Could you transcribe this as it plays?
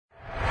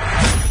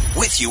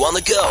with you on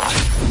the go.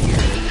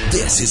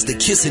 This is the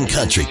Kissin'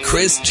 Country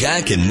Chris,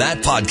 Jack, and Matt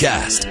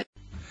podcast.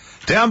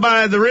 Down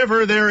by the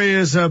river, there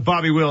is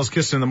Bobby Wills,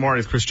 Kissin' in the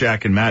Morning with Chris,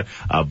 Jack, and Matt.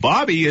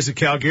 Bobby is a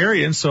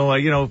Calgarian, so,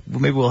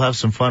 maybe we'll have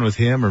some fun with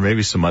him or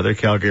maybe some other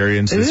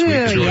Calgarians this week.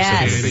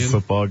 Yes. It's a big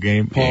football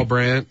game. Paul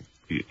Brandt.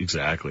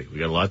 Exactly. We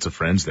got lots of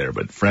friends there,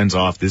 but friends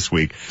off this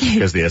week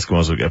because the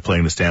Eskimos will get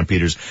playing the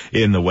Stampeders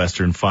in the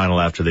Western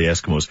Final after the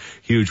Eskimos'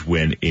 huge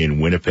win in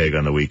Winnipeg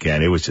on the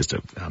weekend. It was just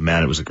it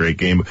was a great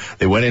game.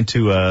 They went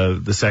into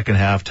the second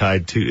half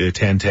tied to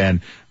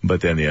 10-10, but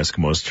then the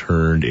Eskimos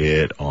turned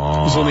it on.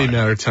 It was only a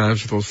matter of time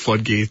for those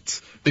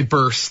floodgates. They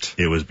burst.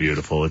 It was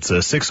beautiful. It's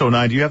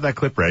 6:09. Do you have that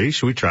clip ready?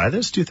 Should we try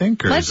this, do you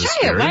think? Or Let's is this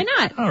try it. scary? Why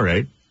not? All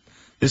right.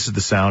 This is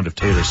the sound of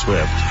Taylor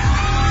Swift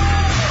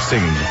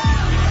singing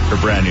her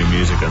brand new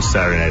music on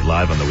Saturday Night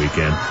Live on the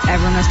weekend.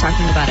 Everyone was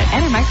talking about it.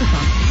 And her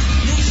microphone.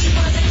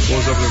 What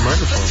was up with the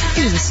microphone?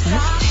 It was a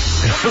snake.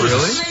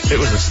 Really? It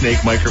was a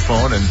snake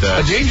microphone and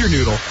A danger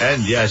noodle.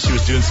 and yeah, she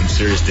was doing some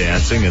serious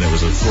dancing, and it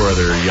was four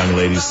other young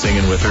ladies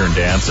singing with her and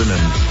dancing.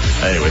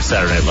 And anyway,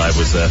 Saturday Night Live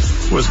was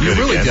good. You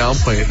really again.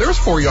 downplay it. There was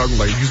four young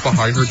ladies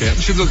behind her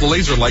dancing. She was at the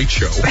laser light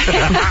show.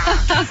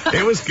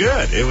 It was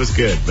good. It was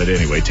good. But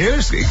anyway,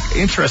 Taylor's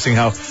interesting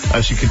how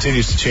she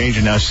continues to change,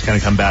 and now she's kind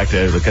of come back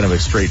to kind of a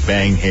straight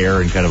bang hair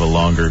and kind of a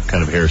longer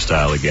kind of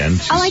hairstyle again.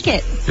 I like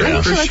it.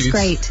 I think she looks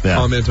great. Yeah.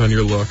 Comment on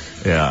your look.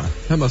 Yeah.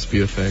 That must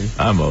be a thing.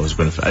 I'm always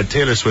been a fan.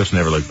 Taylor Swift's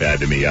never looked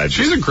bad to me.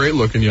 She's a great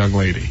looking young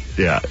lady.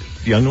 Yeah.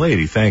 Young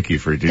lady, thank you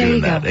for There doing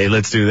you that. go. Hey,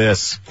 let's do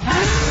this.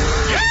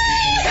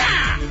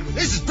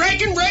 This is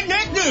breaking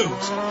redneck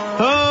news.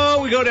 Oh,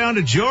 we go down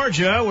to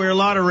Georgia where a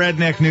lot of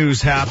redneck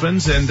news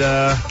happens. And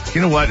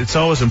you know what? It's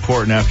always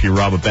important after you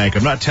rob a bank.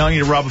 I'm not telling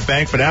you to rob a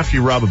bank, but after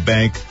you rob a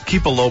bank,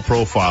 keep a low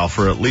profile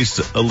for at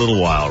least a little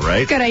while,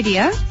 right? Good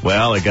idea.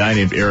 Well, a guy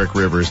named Eric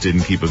Rivers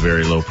didn't keep a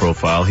very low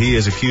profile. He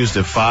is accused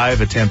of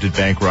 5 attempted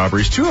bank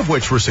robberies, 2 of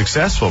which were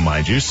successful,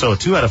 mind you. So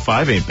 2 out of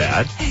 5 ain't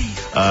bad.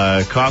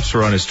 Cops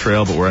were on his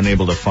trail, but were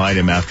unable to find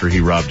him after he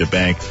robbed a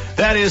bank.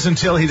 That is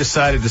until he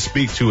decided to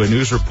speak to a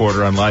news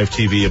reporter on live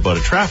TV about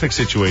a traffic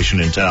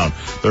situation in town.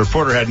 The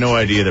reporter had no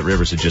idea that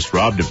Rivers had just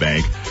robbed a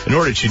bank,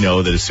 nor did she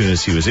know that as soon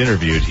as he was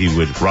interviewed, he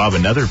would rob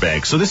another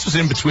bank. So this was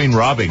in between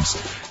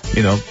robbings.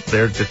 You know,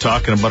 they're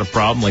talking about a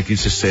problem, like you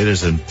just say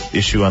there's an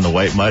issue on the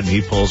White Mud, and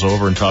he pulls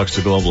over and talks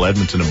to Global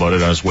Edmonton about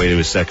it on his way to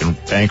his second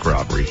bank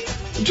robbery.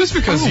 Just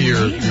because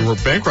you're a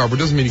bank robber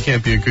doesn't mean you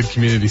can't be a good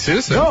community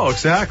citizen. No,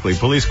 exactly.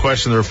 Police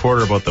questioned the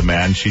reporter about the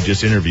man she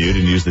just interviewed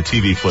and used the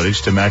TV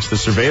footage to match the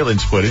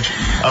surveillance footage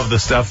of the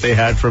stuff they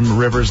had from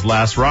Rivers'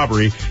 last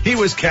robbery. He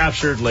was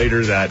captured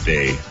later that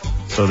day.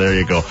 So there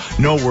you go.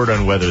 No word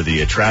on whether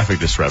the traffic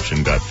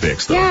disruption got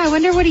fixed, though. Yeah, I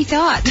wonder what he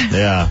thought.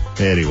 Yeah,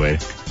 anyway.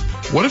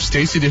 What if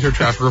Stacy did her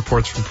traffic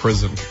reports from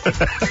prison?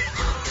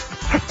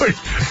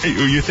 Are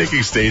you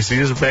thinking Stacy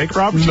is a bank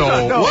robber? She's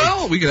not. No.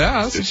 Well, we could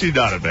ask. She's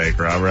not a bank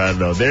robber. I don't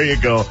know. There you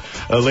go.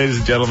 Ladies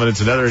and gentlemen,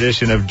 it's another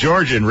edition of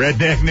Georgian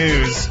Redneck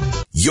News.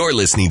 You're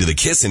listening to the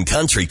Kissin'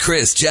 Country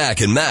Chris,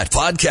 Jack, and Matt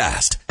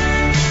podcast.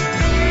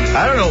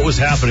 I don't know what was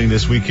happening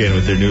this weekend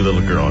with their new little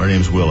girl. Her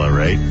name's Willa,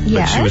 right?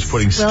 Yes, But she was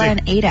putting Willa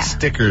and Ada.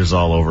 stickers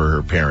all over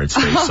her parents'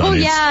 face. Oh,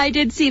 yeah, I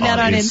did see that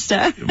on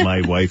Insta. Insta.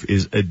 My wife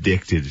is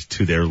addicted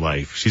to their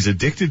life. She's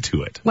addicted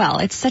to it. Well,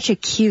 it's such a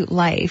cute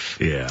life.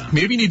 Yeah.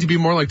 Maybe you need to be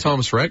more like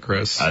Thomas Rhett,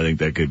 Chris. I think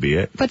that could be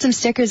it. Put some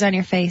stickers on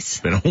your face.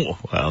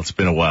 It's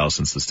been a while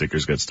since the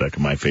stickers got stuck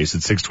in my face.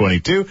 It's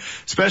 6:22.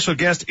 Special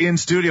guest in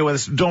studio with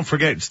us. Don't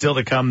forget, still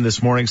to come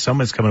this morning,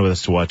 someone's coming with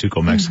us to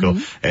Huatuco, Mexico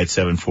at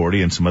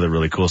 7:40, and some other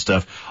really cool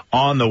stuff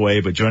on the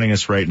way. But joining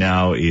us right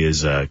now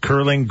is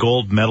curling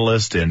gold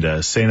medalist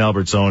and St.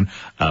 Albert's own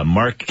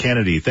Mark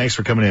Kennedy. Thanks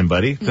for coming in,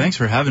 buddy. Thanks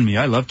for having me.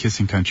 I love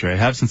Kissin' Country. I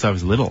have since I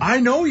was little. I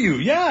know you.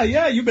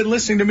 Yeah. You've been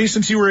listening to me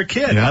since you were a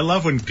kid. Yeah. I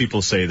love when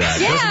people say that.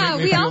 Yeah,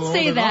 we all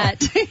say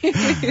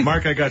that.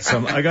 Mark, I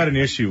got an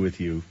issue with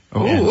you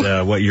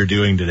and what you're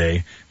doing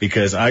today,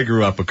 because I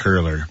grew up a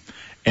curler,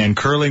 and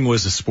curling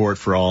was a sport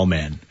for all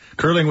men.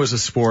 Curling was a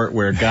sport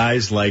where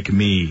guys like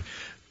me,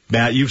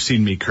 Matt, you've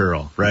seen me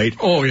curl, right?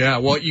 Oh, yeah.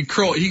 Well, you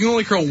can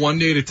only curl one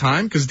day at a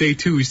time because day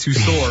 2 he's too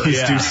sore.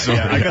 He's too sore.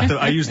 Yeah.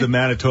 I use the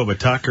Manitoba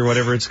tuck or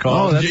whatever it's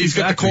called. He's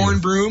got the corn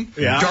broom,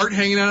 dart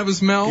hanging out of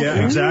his mouth.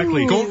 Yeah,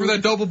 exactly. Going for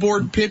that double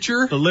board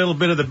pitcher. A little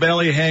bit of the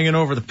belly hanging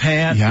over the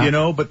pant,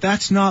 but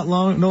that's no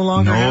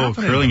longer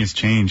happening. Curling has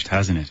changed,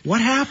 hasn't it?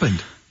 What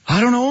happened? I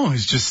don't know.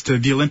 It's just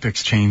the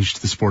Olympics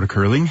changed the sport of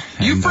curling.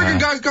 You and, friggin'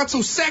 guys got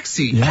so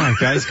sexy. Yeah,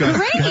 guys got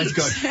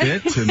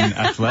fit and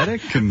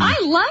athletic. And I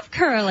love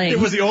curling. It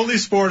was the only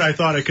sport I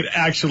thought I could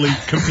actually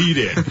compete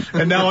in,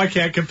 and now I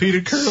can't compete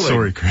in curling.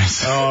 Sorry,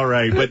 Chris. All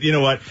right, but you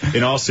know what?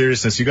 In all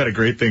seriousness, you got a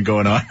great thing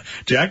going on.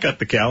 Jack got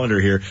the calendar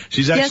here.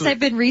 Yes, I've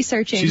been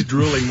researching. She's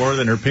drooling more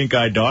than her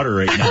pink-eyed daughter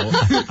right now.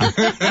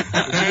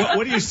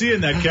 What do you see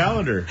in that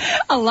calendar?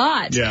 A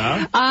lot.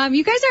 Yeah.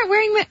 You guys aren't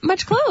wearing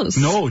much clothes.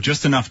 No,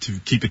 just enough to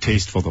keep it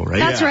tasteful, though, right?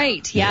 That's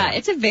right. Yeah,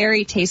 it's a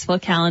very tasteful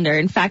calendar.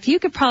 In fact, you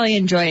could probably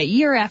enjoy it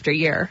year after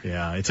year.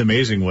 Yeah, it's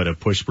amazing what a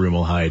push broom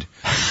will hide.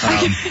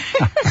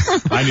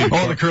 I need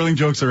the curling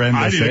jokes are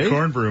endless. I need a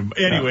corn broom.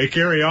 Anyway,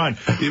 carry on.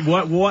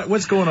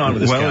 What's going on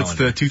with this calendar? It's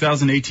the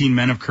 2018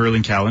 Men of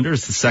Curling calendar.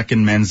 It's the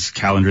second men's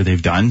calendar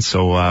they've done.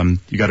 So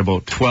you got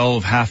about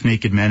 12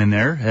 half-naked men in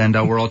there, and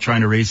we're all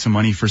trying to raise some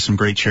money for some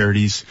great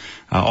charities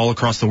all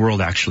across the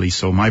world, actually.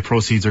 So my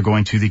proceeds are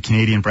going to the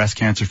Canadian Breast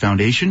Cancer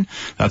Foundation.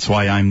 That's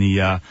why I'm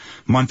the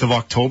month of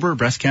October,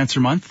 Breast Cancer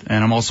Month,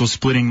 and I'm also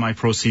splitting my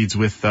proceeds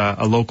with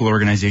a local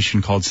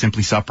organization called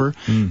Simply Supper,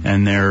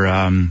 and their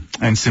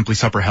and Simply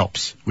Supper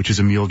Helps, which is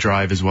a meal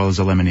drive as well as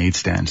a lemonade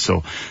stand.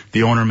 So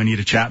the owner,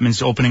 Manita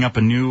Chapman's, opening up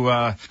a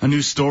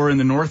new store in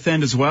the North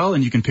End as well,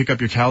 and you can pick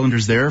up your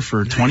calendars there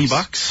for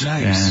 $20.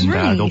 Nice. And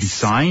they'll be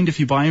signed if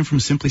you buy them from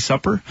Simply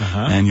Supper,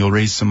 and you'll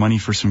raise some money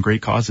for some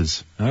great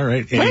causes. All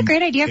right. What a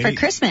great idea for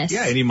Christmas.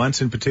 Yeah, any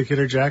months in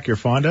particular, Jack, you're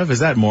fond of? Is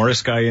that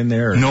Morris guy in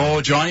there? Or?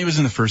 No, Johnny was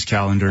in the first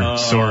calendar.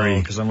 Sorry.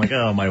 Because I'm like,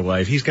 my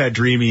wife, he's got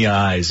dreamy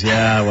eyes.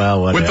 Yeah,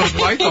 well, whatever. With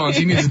those pythons,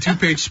 he needs a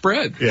 2-page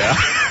spread. Yeah.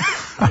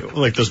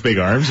 Like those big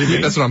arms, you mean?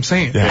 That's what I'm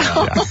saying. Yeah.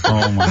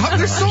 Oh my God.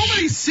 There's so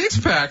many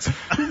 6-packs.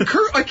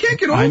 I can't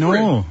get over it. I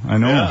know.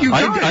 Yeah. You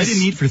guys. I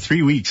didn't eat for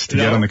 3 weeks to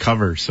get on the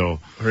cover, so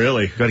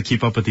really got to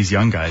keep up with these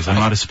young guys. I'm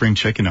not a spring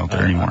chicken out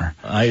there anymore.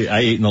 I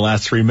ate in the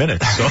last 3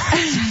 minutes. So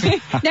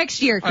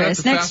Next year, I have Chris.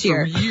 to fast Next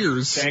year. for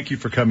years. thank you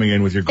for coming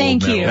in with your gold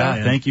Thank medal. you.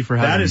 Yeah, thank you for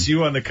having me. That is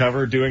you on the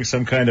cover doing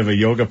some kind of a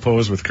yoga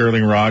pose with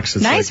curling rocks.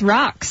 It's Nice like,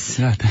 rocks.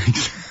 Yeah,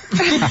 thanks.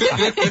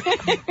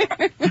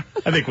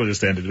 I think we'll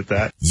just end it at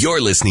that.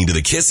 You're listening to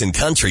the Kissin'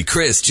 Country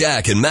Chris,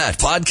 Jack, and Matt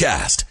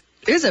podcast.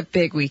 It was a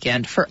big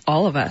weekend for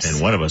all of us.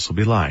 And one of us will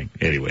be lying.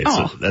 Anyway,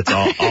 so that's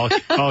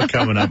all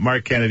coming up.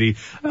 Mark Kennedy,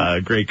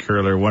 great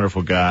curler,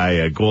 wonderful guy,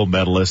 a gold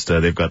medalist.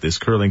 They've got this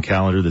curling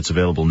calendar that's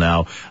available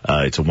now.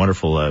 It's a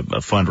wonderful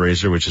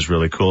fundraiser, which is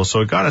really cool.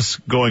 So it got us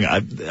going.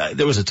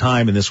 There was a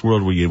time in this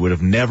world where you would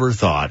have never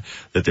thought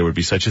that there would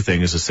be such a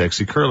thing as a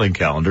sexy curling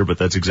calendar, but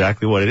that's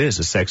exactly what it is,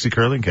 a sexy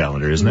curling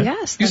calendar, isn't it?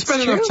 Yes, You that's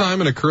spend true. enough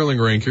time in a curling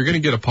rink, you're going to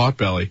get a pot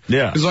belly.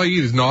 Yeah. Because all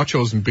you eat is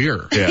nachos and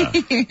beer. Yeah.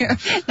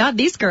 Not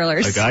these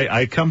curlers. Like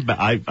I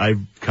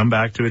come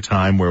back to a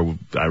time where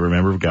I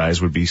remember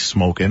guys would be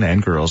smoking and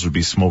girls would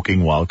be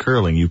smoking while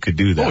curling. You could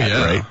do that, Oh,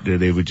 yeah. right?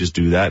 They would just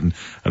do that, and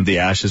the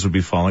ashes would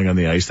be falling on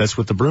the ice. That's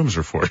what the brooms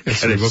are for.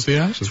 sweep up the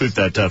ashes. Sweep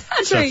that stuff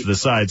right. to the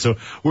side. So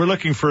we're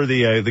looking for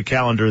the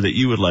calendar that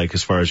you would like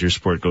as far as your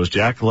sport goes.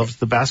 Jack loves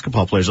the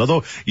basketball players,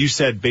 although you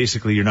said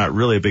basically you're not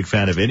really a big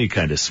fan of any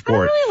kind of I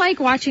sport. don't really like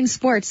watching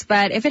sports,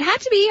 but if it had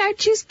to be, I'd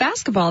choose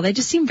basketball. They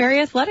just seem very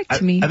athletic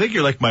to me. I think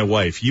you're like my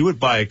wife. You would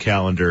buy a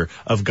calendar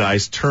of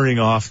guys turning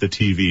off the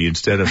TV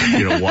instead of,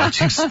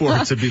 watching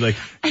sports and be like,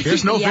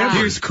 here's November. Yeah.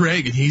 Here's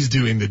Craig, and he's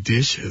doing the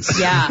dishes.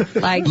 Yeah,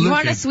 like you Look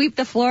want to at- sweep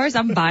the floors?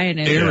 I'm buying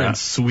it. Aaron Yeah.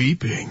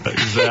 sweeping.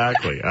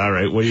 Exactly. All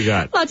right. What do you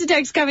got? Lots of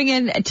texts coming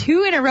in,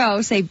 2 in a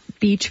row say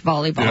beach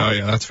volleyball.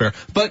 Yeah, that's fair.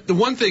 But the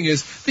one thing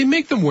is, they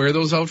make them wear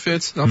those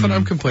outfits. Not that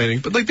I'm complaining,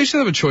 but they should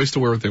have a choice to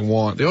wear what they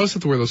want. They always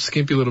have to wear those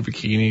skimpy little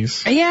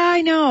bikinis. Yeah,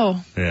 I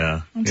know.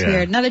 Yeah. That's yeah.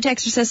 weird. Another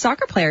texter says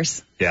soccer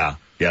players. Yeah.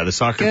 Yeah, the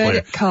soccer Good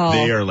player, call.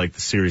 they are like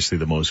seriously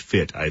the most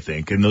fit, I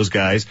think. And those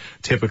guys,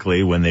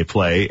 typically when they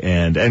play,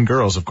 and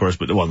girls, of course,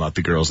 but well, not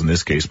the girls in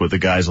this case, but the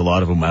guys, a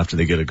lot of them, after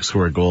they get a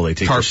score a goal, they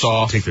take Tarps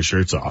off. take their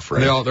shirts off,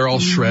 right? They're all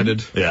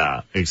shredded.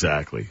 Yeah,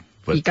 exactly.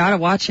 But You gotta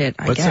watch it,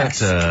 I what's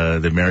guess.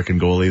 that, the American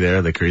goalie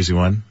there, the crazy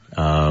one?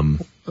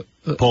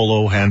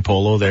 Hand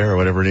Polo there, or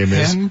whatever her name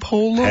is. Hand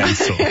polo? Han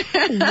Solo.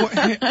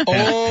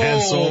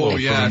 Han Solo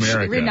yeah. from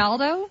America.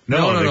 Ronaldo? No,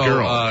 No, the no,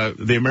 girl.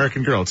 The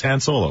American girl. It's Han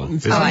Solo.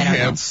 It's I don't know.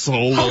 Han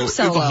Solo. Hope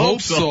Solo.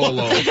 Hope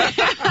Solo.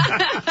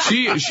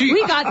 she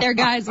We got there,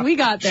 guys. We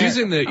got there. she's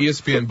in the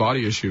ESPN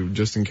body issue,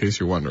 just in case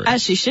you're wondering.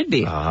 As she should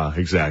be.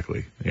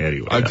 Exactly.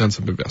 Anyway. I've done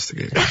some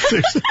investigating.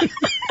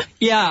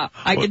 Yeah,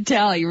 I could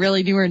tell. You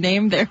really knew her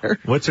name there.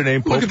 What's her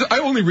name? Pope? I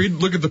only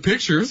look at the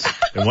pictures.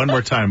 And one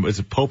more time. Is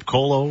it Pope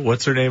Colo?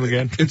 What's her name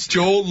again? It's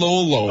Joe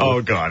Lolo.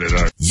 Oh, God.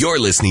 You're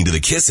listening to the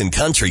Kissin'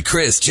 Country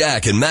Chris,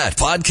 Jack, and Matt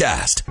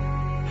podcast.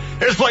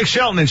 There's Blake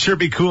Shelton, and sure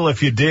be cool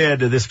if you did.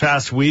 This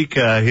past week,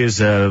 his,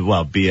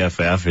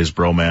 BFF, his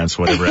bromance,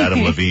 whatever,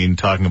 Adam Levine,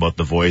 talking about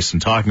The Voice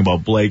and talking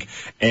about Blake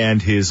and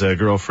his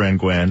girlfriend,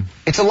 Gwen.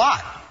 It's a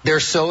lot. They're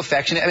so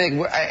affectionate. I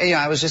mean,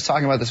 I was just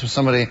talking about this with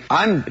somebody.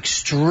 I'm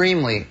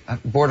extremely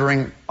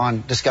bordering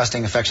on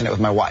disgusting affectionate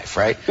with my wife,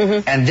 right?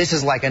 Mm-hmm. And this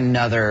is like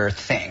another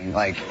thing.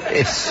 Like,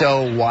 it's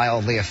so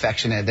wildly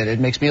affectionate that it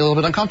makes me a little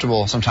bit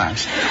uncomfortable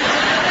sometimes.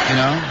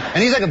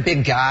 And he's like a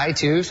big guy,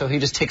 too, so he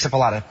just takes up a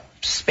lot of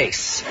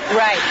space.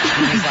 Right.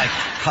 And he's like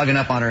hugging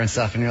up on her and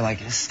stuff, and you're like,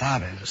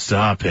 stop it.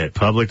 Stop it.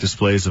 Public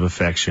displays of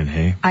affection,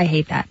 hey? I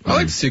hate that. I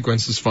like the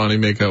sequences funny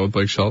make out with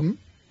Blake Shelton.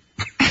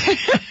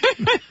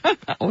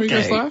 Why are you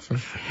guys laughing?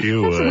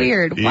 You That's would.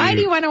 weird. Why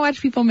do you want to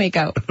watch people make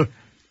out?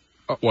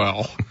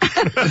 Well,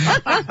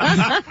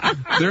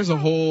 there's a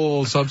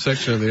whole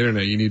subsection of the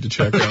internet you need to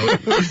check out.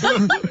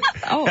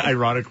 Oh,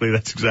 Ironically,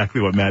 that's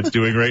exactly what Matt's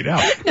doing right now.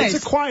 Nice.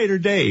 It's a quieter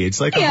day.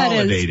 It's like a Yeah, it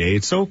holiday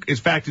is. day. In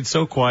fact, it's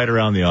so quiet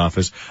around the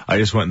office. I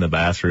just went in the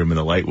bathroom and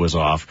the light was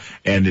off,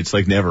 and it's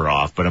like never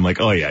off. But I'm like,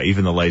 oh yeah,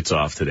 even the light's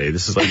off today.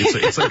 This is like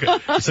it's like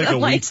a the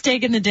week. light's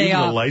taking the day Even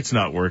off. the light's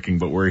not working,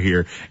 but we're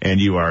here, and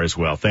you are as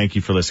well. Thank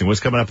you for listening. What's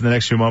coming up in the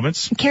next few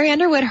moments? Carrie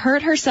Underwood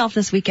hurt herself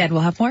this weekend.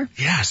 We'll have more.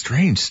 Yeah,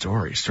 strange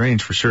story.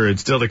 Strange for sure. And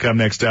still to come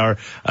next hour,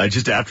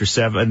 just after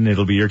 7,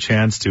 it'll be your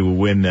chance to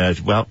win,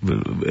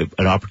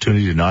 an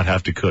opportunity to not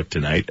have to cook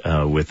tonight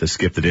with the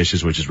Skip the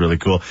Dishes, which is really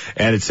cool.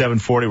 And at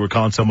 7:40, we're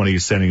calling somebody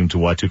who's sending them to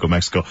Huatuco,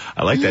 Mexico.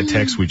 I like that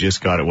text we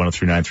just got at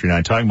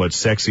 103939 talking about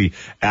sexy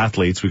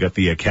athletes. We got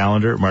the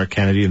calendar. Mark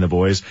Kennedy and the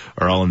boys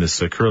are all in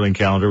this curling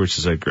calendar, which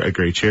is a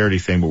great charity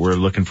thing, but we're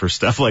looking for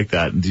stuff like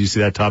that. Did you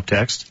see that top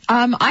text?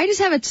 I just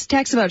have a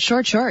text about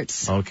short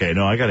shorts. Okay,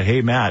 no, I got a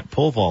hey Matt,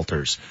 pole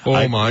vaulters.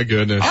 Oh my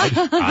goodness.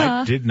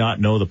 I did not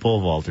know the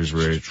pole vaulters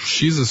were.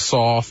 She's a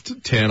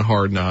soft 10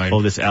 hard 9.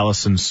 Oh, this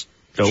Allison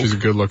Stoke. She's a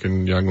good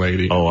looking young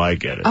lady. Oh, I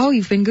get it. Oh,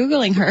 you've been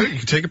Googling her. You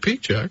can take a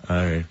peek, Jack. All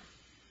right.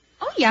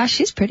 Oh, yeah,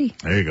 she's pretty.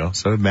 There you go.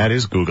 So Matt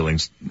is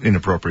Googling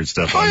inappropriate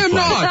stuff. I on am the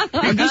fly.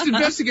 not. I'm just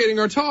investigating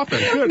our topic.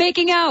 Good.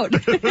 Making out.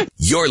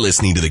 You're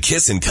listening to the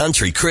Kissin'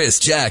 Country Chris,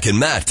 Jack, and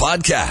Matt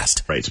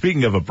podcast. Right.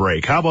 Speaking of a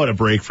break, how about a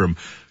break from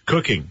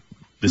cooking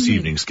this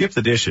evening? Skip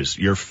the Dishes,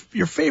 your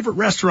favorite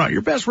restaurant,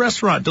 your best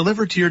restaurant,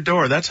 delivered to your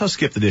door. That's how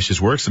Skip the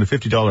Dishes works, and a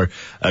 $50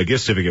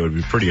 gift certificate would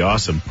be pretty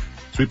awesome.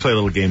 So we play a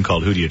little game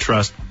called Who Do You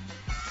Trust?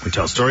 We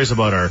tell stories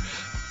about our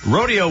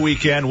rodeo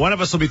weekend. One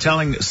of us will be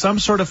telling some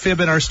sort of fib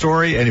in our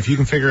story, and if you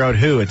can figure out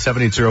who, at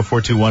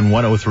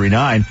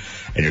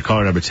 780-421-1039, and you're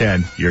caller number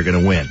 10, you're going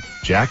to win.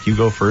 Jack, you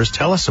go first.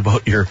 Tell us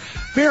about your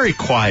very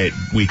quiet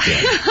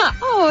weekend.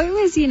 Oh, it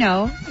was,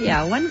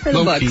 one for the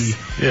Low books. key.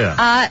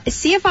 Yeah.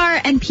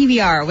 CFR and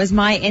PBR was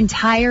my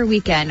entire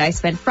weekend. I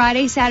spent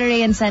Friday,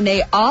 Saturday, and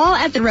Sunday all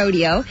at the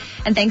rodeo.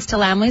 And thanks to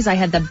Lamley's, I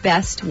had the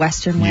best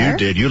Western wear. You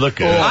did. You look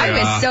good. Oh, I yeah.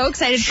 was so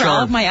excited for all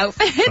Sharp. of my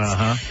outfits.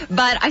 Uh-huh.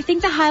 But I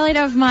think the highlight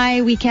of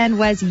my weekend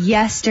was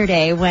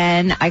yesterday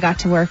when I got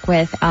to work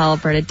with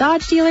Alberta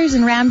Dodge dealers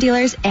and Ram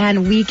dealers,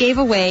 and we gave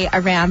away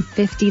a Ram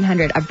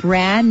 1500, a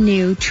brand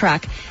new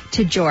truck,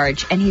 to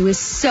George, and he was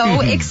so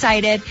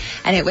excited.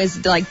 And it was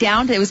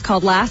it was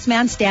called Last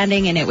Man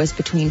Standing, and it was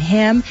between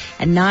him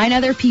and 9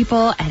 other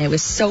people, and it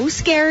was so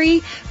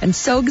scary and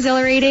so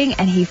exhilarating.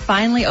 And he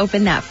finally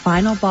opened that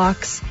final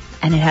box,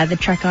 and it had the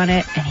truck on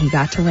it, and he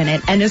got to win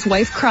it. And his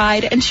wife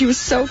cried, and she was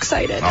so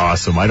excited.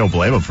 Awesome. I don't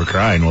blame him for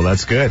crying. Well,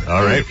 that's good.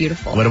 All It was right.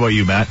 beautiful. What about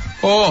you, Matt?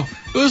 Oh,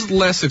 it was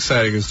less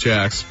exciting as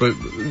Jack's, but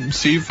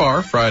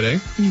CFR Friday,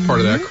 part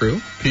of that crew.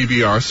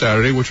 PBR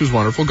Saturday, which was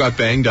wonderful. Got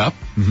banged up.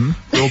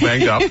 Real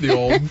banged up, the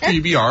old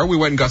PBR. We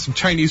went and got some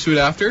Chinese food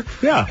after.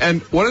 Yeah.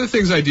 And one of the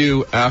things I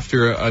do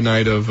after a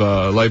night of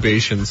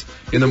libations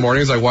in the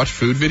morning is I watch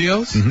food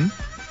videos. And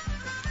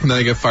then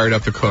I get fired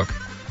up to cook.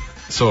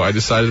 So I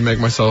decided to make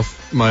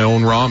myself my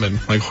own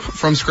ramen, like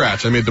from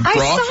scratch. I made the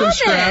broth from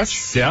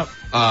scratch. Yep.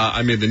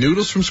 I made the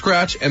noodles from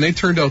scratch, and they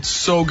turned out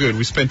so good.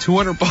 We spent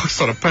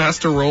 $200 on a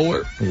pasta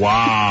roller.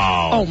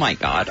 Wow. Oh my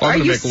God! I'm Are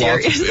gonna you make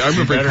lots serious? of. I'm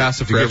gonna bring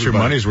pasta for to get your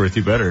everybody. money's worth,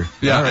 you better.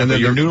 Yeah, All right, and but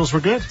then your the- noodles were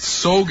good.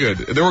 So good.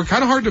 They were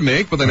kind of hard to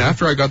make, but then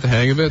after I got the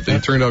hang of it, they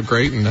turned out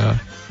great. And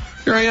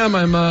here I am.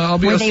 I'll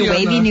be. Were I'll they see you on,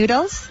 wavy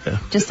noodles?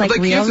 Just like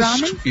real you have to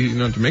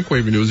ramen? to make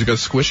wavy noodles, you got to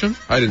squish them.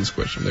 I didn't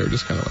squish them; they were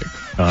just kind of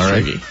like All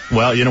right. stringy.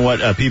 Well, you know what?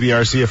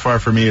 PBR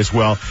CFR for me as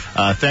well.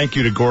 Thank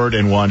you to Gord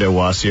and Wanda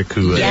Wasiak,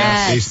 who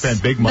Yes. they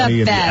spent big money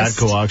in best.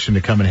 the ADCO auction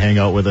to come and hang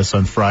out with us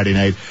on Friday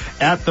night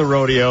at the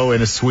rodeo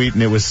in a suite,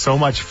 and it was so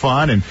much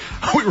fun. And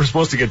we were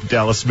supposed to get to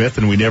Dallas Smith,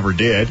 and we never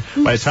did.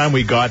 By the time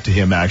we got to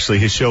him, actually,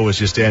 his show was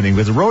just ending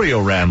because the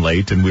rodeo ran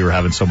late, and we were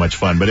having so much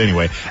fun. But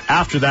anyway,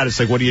 after that, it's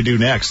like, what do you do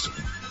next?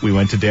 We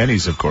went to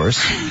Denny's, of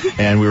course,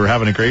 and we were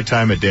having a great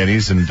time at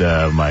Denny's, and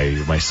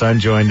my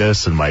son joined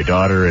us, and my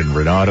daughter, and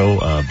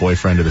Renato,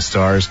 boyfriend of the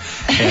stars.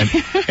 And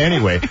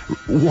anyway,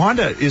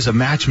 Wanda is a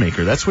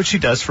matchmaker. That's what she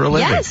does for a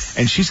living. Yes.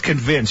 And she's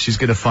convinced she's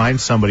going to find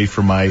somebody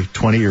for my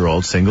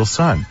 20-year-old single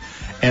son.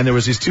 And there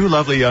was these 2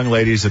 lovely young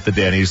ladies at the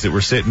Denny's that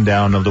were sitting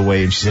down on the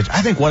way, and she said,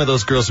 I think one of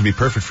those girls would be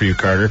perfect for you,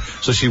 Carter.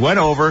 So she went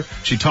over,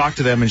 she talked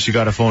to them, and she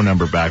got a phone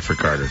number back for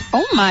Carter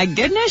Oh my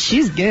goodness,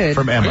 she's good.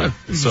 from Emma.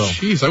 So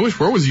Jeez, I wish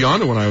where was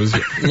Wanda when I was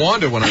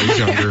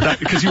younger.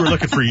 because you were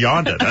looking for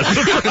Yonda. That's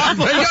the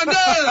problem. Hey,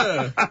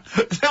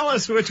 Yonda! Tell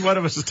us which one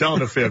of us is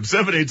telling a fib.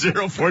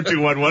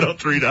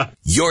 780-421-1039.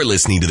 You're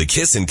listening to the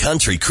Kissin'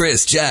 Country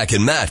Chris, Jack,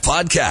 and Matt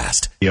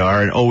podcast. We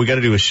are, and we got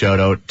to do a shout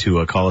out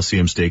to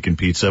Coliseum Steak and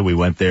Pizza. We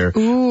went there.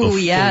 Ooh, Ooh,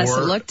 yes, it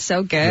before looked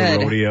so the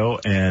good. rodeo,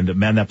 and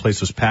man, that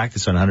place was packed.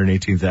 It's on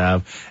 118th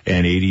Ave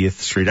and 80th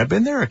Street. I've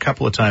been there a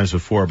couple of times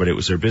before, but it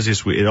was their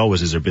busiest. It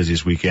always is their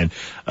busiest weekend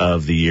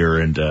of the year.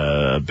 And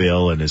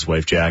Bill and his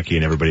wife Jackie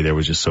and everybody there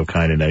was just so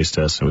kind and nice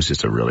to us. It was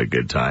just a really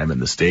good time.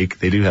 And the steak,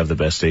 they do have the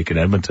best steak in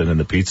Edmonton, and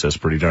the pizza is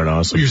pretty darn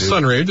awesome. Your too.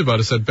 son raved about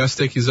it. Said best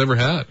steak he's ever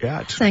had.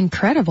 Yeah, It's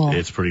incredible.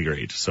 it's pretty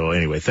great. So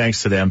anyway,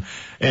 thanks to them,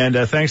 and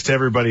thanks to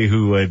everybody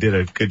who did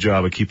a good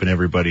job of keeping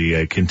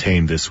everybody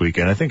contained this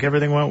weekend. I think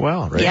everything went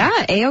well, right?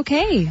 Yeah,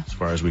 A-okay. As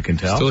far as we can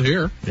tell. Still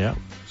here. Yeah.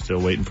 Still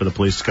waiting for the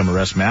police to come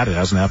arrest Matt. It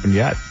hasn't happened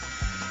yet.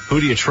 Who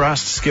do you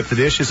trust? Skip the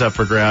dishes up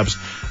for grabs.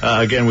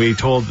 Again, we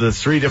told the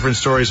 3 different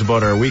stories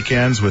about our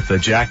weekends with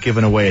Jack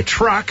giving away a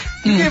truck.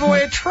 He gave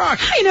away a truck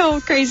I know,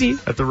 crazy.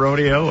 at the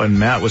rodeo, and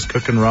Matt was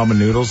cooking ramen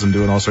noodles and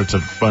doing all sorts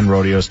of fun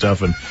rodeo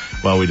stuff. And,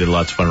 well, we did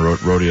lots of fun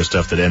rodeo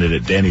stuff that ended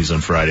at Denny's on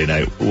Friday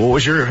night. What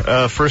was your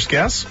first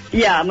guess?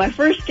 Yeah, my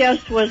first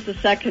guess was the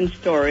second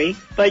story,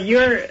 but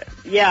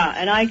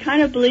and I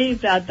kind of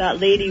believe that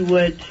lady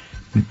would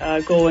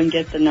go and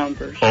get the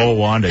numbers. Oh,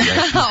 Wanda.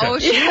 Yeah, Oh,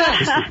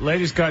 this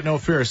lady's got no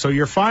fear. So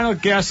your final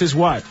guess is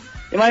what?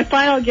 My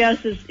final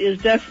guess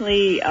is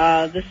definitely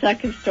the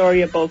second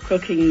story about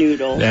cooking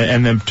noodles.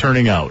 And them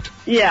turning out.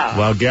 Yeah.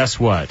 Well, guess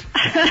what?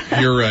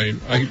 You're right.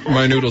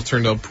 My noodles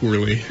turned out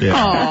poorly. Yeah.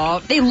 Oh,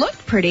 they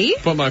looked pretty.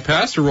 But my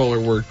pasta roller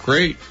worked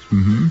great.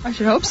 I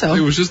should hope so.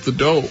 It was just the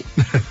dough.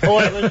 Oh,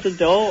 it was the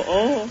dough.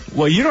 Oh.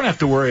 Well, you don't have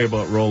to worry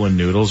about rolling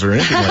noodles or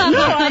anything like No,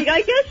 that.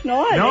 I guess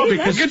not. No, Hey,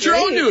 because that's Get your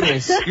own great.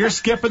 noodles. You're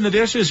skipping the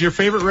dishes. Your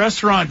favorite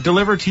restaurant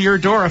delivered to your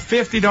door a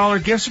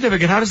 $50 gift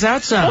certificate. How does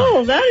that sound?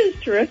 Oh, that is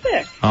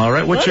terrific. All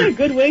right. What's What a your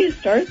good way to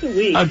start the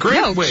week. a great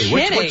No way?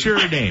 kidding. What's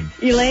your name?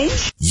 Elaine?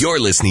 You're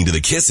listening to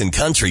the Kissin'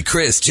 Country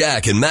Chris,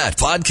 Jack, and Matt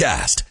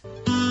podcast.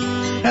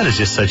 That is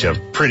just such a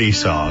pretty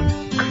song.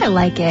 I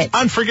like it.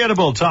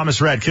 Unforgettable. Thomas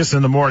Rhett, Kissing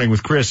in the Morning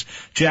with Chris,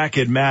 Jack,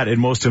 and Matt, and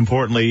most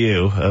importantly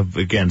you.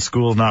 Again,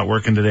 school's not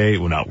working today.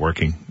 Well, not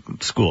working.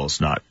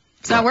 School's not.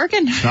 It's not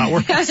working. Not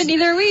working.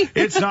 Neither are we.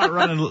 It's not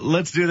running.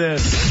 Let's do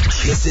this.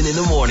 Kissin' in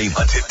the Morning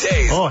on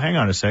today's Oh, hang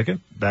on a second.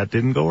 That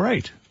didn't go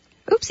right.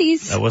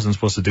 Oopsies. That wasn't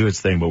supposed to do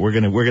its thing, but we're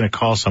gonna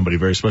call somebody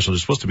very special.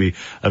 There's supposed to be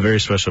a very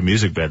special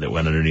music bed that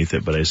went underneath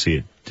it, but I see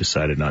it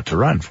decided not to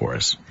run for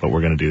us. But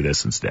we're gonna do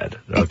this instead.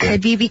 It Okay.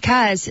 could be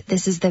because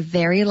this is the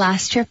very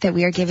last trip that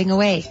we are giving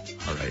away.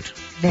 All right.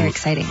 Very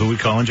exciting. Who we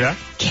calling, Jack?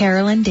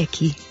 Carolyn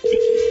Dickey.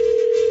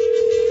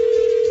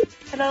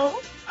 Hello?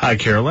 Hi,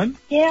 Carolyn.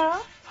 Yeah?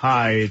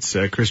 Hi, it's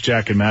Chris,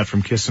 Jack, and Matt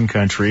from Kissin'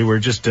 Country. We're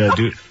just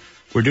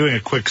we're doing a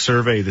quick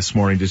survey this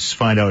morning to just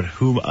find out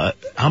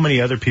how many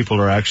other people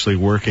are actually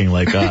working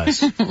like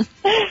us.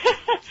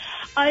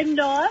 I'm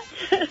not.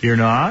 You're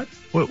not?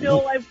 What,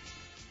 No,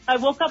 I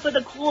woke up with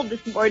a cold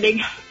this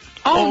morning.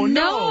 Oh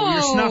no,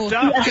 you're snuffed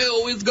up.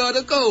 Always got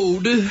a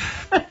cold.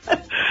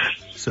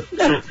 So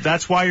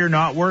that's why you're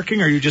not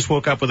working, or you just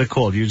woke up with a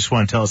cold? You just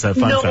want to tell us that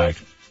fun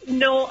fact?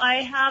 No, I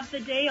have the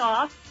day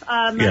off.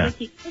 I'm Yeah. a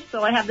teacher,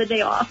 so I have the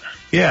day off.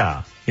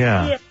 Yeah.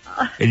 Yeah.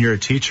 And you're a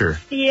teacher.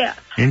 Yeah.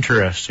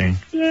 Interesting.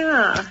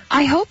 Yeah.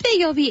 I hope that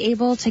you'll be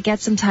able to get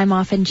some time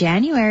off in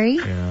January.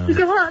 Yeah.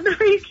 God,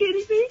 are you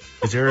kidding me?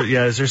 Is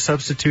there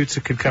substitutes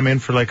that could come in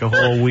for like a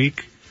whole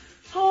week?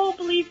 Oh,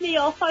 believe me,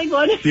 I'll find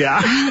one.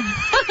 Yeah.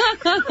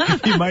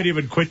 You might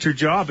even quit your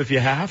job if you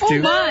have to.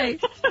 Oh my.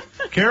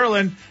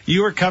 Carolyn,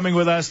 you are coming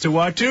with us to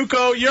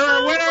Watuco. You're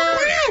a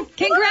winner.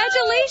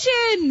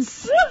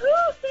 Congratulations.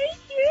 Woohoo, thank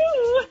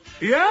you.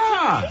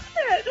 Yeah.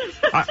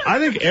 I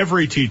think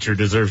every teacher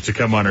deserves to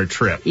come on our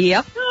trip.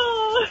 Yep.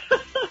 Oh,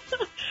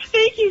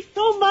 thank you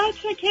so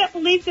much. I can't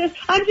believe this.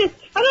 I don't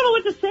know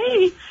what to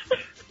say.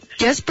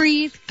 Just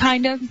breathe,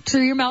 kind of,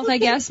 through your mouth, I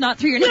guess, not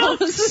through your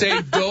nose.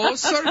 Say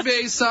dos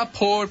cerveza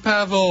por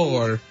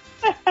favor.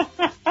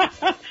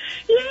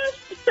 Yes.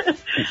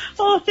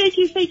 Oh, thank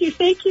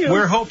you.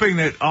 We're hoping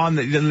that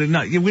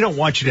we don't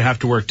want you to have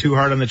to work too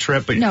hard on the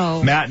trip, but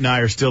No. Matt and I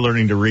are still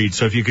learning to read.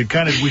 So if you could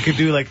we could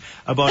do like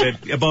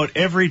about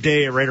every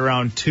day right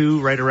around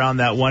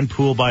that one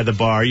pool by the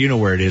bar. You know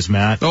where it is,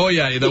 Matt. Oh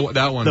yeah,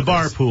 that one. The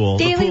bar pool.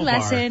 the Daily pool bar.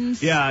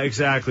 lessons. Yeah,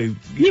 exactly.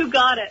 You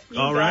got it.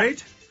 All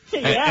right.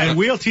 Yeah. And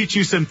we'll teach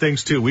you some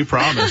things too. We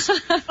promise.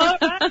 All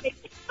right.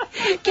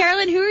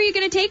 Carolyn, who are you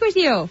going to take with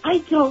you? I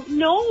don't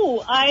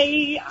know.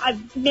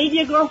 I've maybe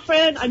a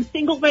girlfriend. I'm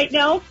single right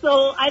now,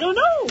 so I don't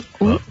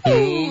know.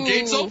 Ooh,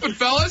 gates open,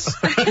 fellas.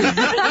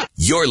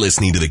 You're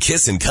listening to the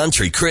Kissin'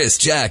 Country Chris,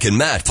 Jack, and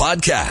Matt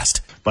podcast.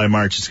 By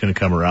March, it's going to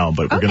come around,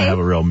 but we're going to Okay. have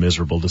a real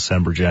miserable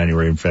December,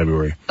 January, and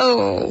February.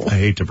 Oh. I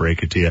hate to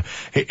break it to you.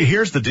 Hey,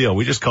 here's the deal.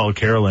 We just called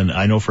Carolyn.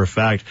 I know for a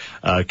fact,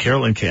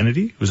 Carolyn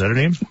Kennedy, was that her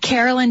name?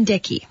 Carolyn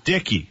Dickey.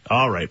 Dickey.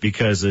 All right,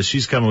 because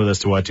she's coming with us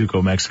to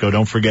Watuco, Mexico.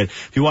 Don't forget,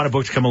 if you want a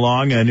book to come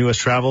along, Newest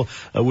Travel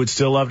would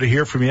still love to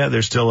hear from you.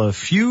 There's still a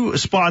few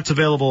spots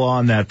available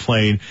on that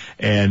plane,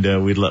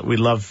 and we'd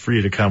love for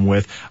you to come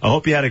with. I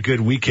hope you had a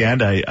good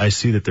weekend. I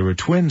see that there were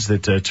twins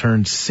that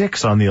turned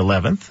 6 on the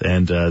 11th,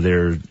 and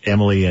they're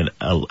Emily Emily and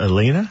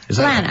Elena. Is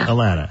that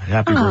Alana?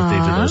 Happy birthday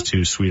to those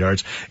two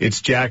sweethearts.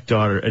 It's Jack's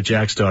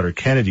daughter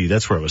Kennedy.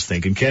 That's where I was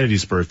thinking.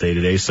 Kennedy's birthday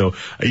today. So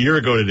a year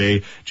ago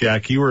today,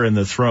 Jack, you were in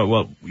the throat.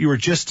 Well, you were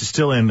just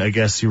still in. I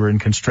guess you were in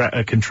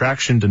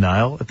contraction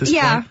denial at this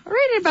point. Yeah,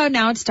 right about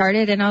now it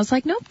started, and I was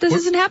like, nope, this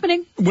isn't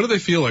happening. What do they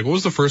feel like? What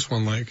was the first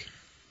one like?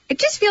 It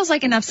just feels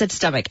like an upset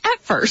stomach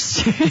at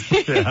first.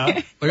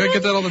 Yeah. Like I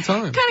get that all the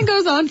time. Kind of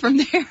goes on from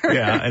there.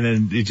 Yeah, and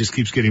then it just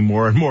keeps getting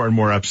more and more and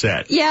more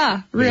upset.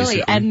 Yeah, really.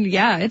 Basically. And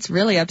yeah, it's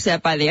really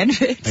upset by the end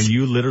of it. And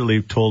you literally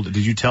did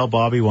you tell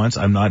Bobby once,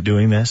 I'm not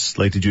doing this?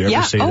 Like, did you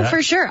ever say that? Oh,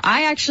 for sure.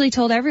 I actually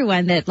told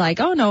everyone that, like,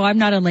 oh no, I'm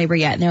not in labor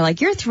yet. And they're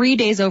like, you're 3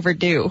 days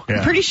overdue. Yeah.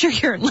 I'm pretty sure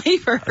you're in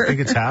labor. I think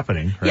it's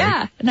happening, right?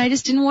 Yeah, and I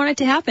just didn't want it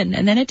to happen,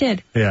 and then it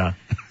did. Yeah.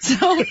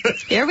 So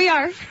here we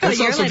are. That's a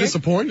year also later.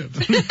 disappointed.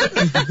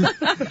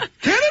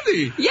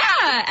 Kennedy!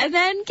 Yeah, and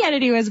then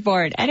Kennedy was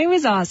born, and it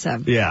was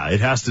awesome. Yeah, it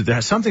has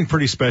to. Something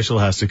pretty special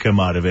has to come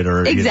out of it,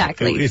 or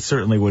exactly. It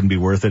certainly wouldn't be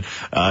worth it.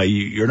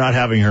 You're not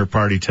having her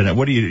party tonight.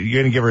 What are you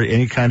going to give her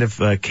any kind of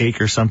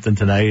cake or something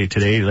today?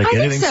 Like I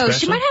anything think so. special?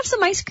 She might have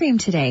some ice cream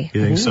today.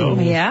 You think so?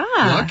 Yeah.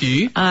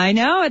 Lucky. I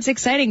know, it's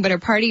exciting, but her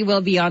party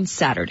will be on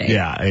Saturday.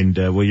 Yeah, and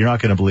well, you're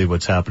not going to believe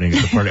what's happening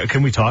at the party.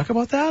 Can we talk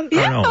about that?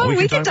 Yeah, or no?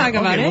 we can talk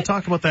about it. We'll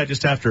talk about that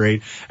just after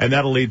 8, and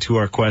that'll lead to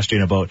our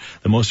question about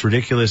the most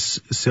ridiculous,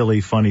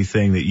 silly, funny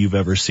thing that you've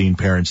ever seen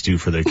parents do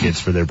for their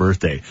kids for their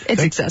birthday.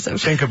 It's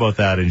excessive. Think about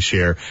that and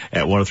share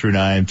at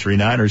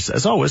 103939, or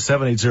as always,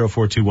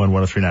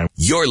 780-421-1039.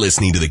 You're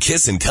listening to the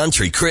Kissin'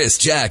 Country Chris,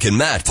 Jack, and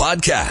Matt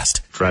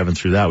podcast. Driving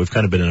through that, we've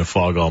kind of been in a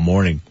fog all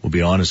morning, we'll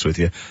be honest with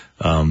you.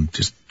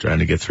 Just trying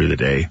to get through the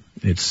day.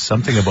 It's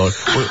something about...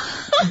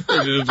 It's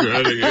not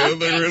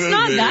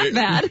that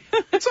bad.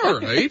 It's all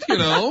right, you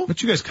know.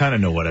 But you guys kind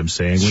of know what I'm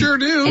saying. Sure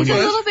do. It's a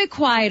little bit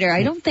quieter.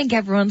 I don't think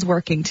everyone's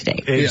working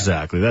today.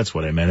 Exactly. That's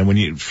what I meant.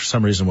 And for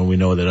some reason, when we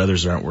know that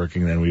others aren't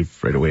working, then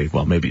we've right away,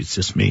 well, maybe it's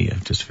just me. I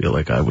just feel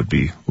like I would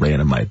be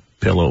laying on my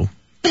pillow.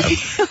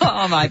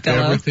 Oh, my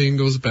pillow. Everything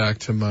goes back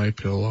to my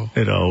pillow.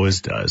 It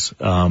always does.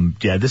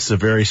 Yeah, this is a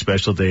very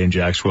special day in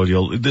Jack's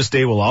world. This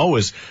day will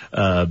always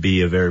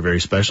be a very, very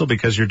special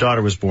because your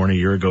daughter was born a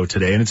year ago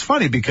today. And it's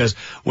funny because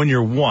when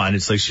you're 1,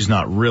 it's like she's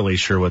not really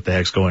sure what the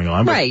heck's going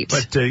on. Right.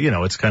 But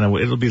it's kind of,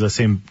 it'll be the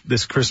same.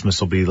 This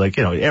Christmas will be like,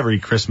 every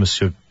Christmas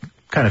she'll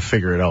kind of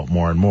figure it out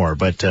more and more.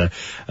 But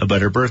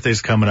her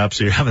birthday's coming up,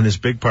 so you're having this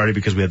big party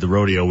because we had the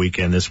rodeo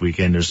weekend this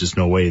weekend. There's just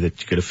no way that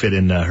you could have fit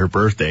in her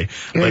birthday.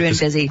 You would have been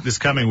busy. This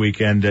coming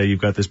weekend,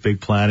 you've got this big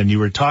plan, and you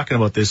were talking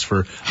about this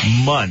for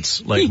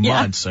months,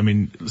 months. I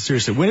mean,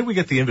 seriously, when did we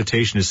get the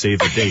invitation to save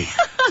the date?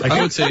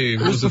 I would say,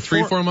 was it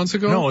 3-4 months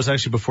ago? No, it was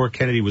actually before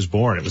Kennedy was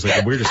born. It was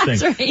like the weirdest thing.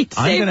 Right.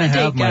 I'm going to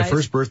have my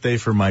first birthday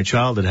for my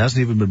child that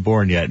hasn't even been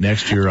born yet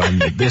next year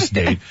on this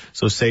date,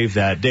 so save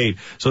that date.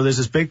 So there's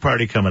this big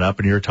party coming up,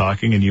 and you're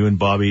talking, and you and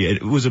Bobby,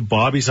 was it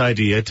Bobby's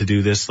idea to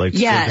do this, like,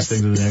 yes.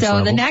 take this thing to the next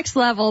level? The next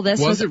level, this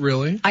was it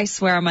really? I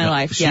swear on my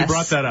life, she yes.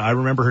 brought that up. I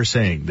remember her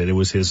saying that it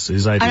was his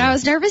idea. And I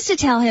was nervous to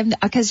tell him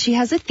because she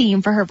has a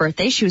theme for her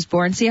birthday. She was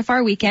born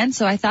CFR weekend,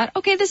 so I thought,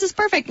 okay, this is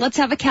perfect. Let's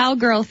have a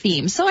cowgirl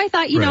theme. So I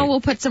thought, we'll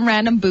put some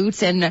random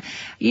boots and,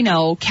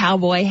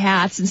 cowboy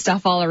hats and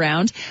stuff all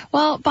around.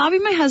 Well, Bobby,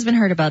 my husband,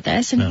 heard about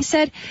this, and he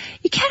said,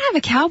 you can't have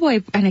a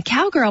cowboy and a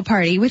cowgirl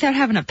party without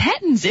having a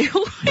petting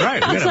zoo.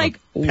 Right. I was like,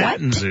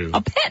 petting what? zoo.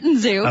 A petting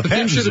zoo. A The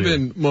theme should have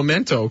been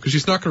memento, because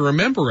she's not going to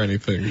remember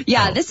anything.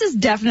 Yeah, this is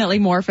definitely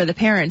more for the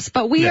parents.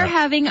 But we are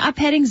having a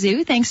petting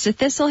zoo thanks to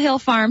Thistle Hill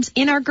Farms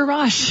in our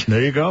garage.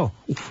 There you go.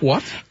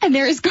 What? And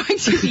there is going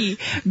to be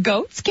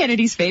goats,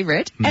 Kennedy's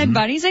favorite, and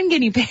bunnies and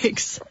guinea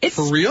pigs.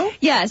 For real?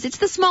 Yes, it's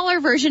the smaller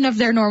version of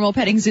their normal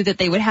petting zoo that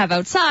they would have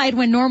outside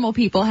when normal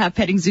people have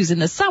petting zoos in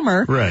the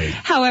summer. Right.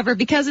 However,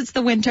 because it's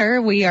the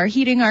winter, we are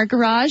heating our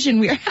garage and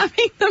we are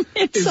having them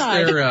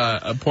inside. Is there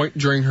a point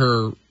during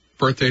her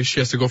birthday she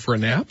has to go for a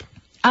nap?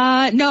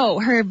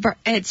 No,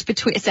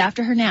 it's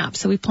after her nap,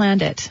 so we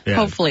planned it. Yeah,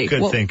 hopefully.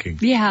 Good thinking.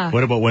 Yeah.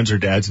 What about when's her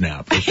dad's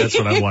nap? That's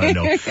what I want to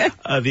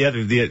know.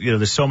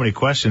 There's so many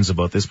questions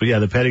about this, but yeah,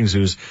 the petting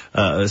zoo's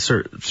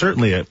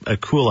certainly a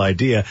cool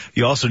idea.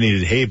 You also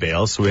needed hay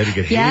bales, so we had to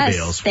get hay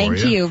bales for you.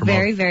 Thank you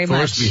very, very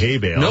much. First, hay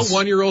bales. No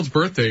 1-year-old's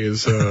birthday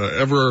is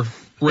ever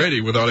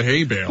ready without a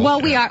hay bale. Well,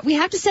 we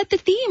have to set the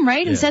theme,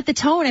 right? And set the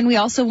tone, and we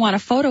also want a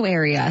photo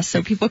area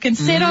so people can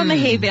sit on the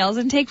hay bales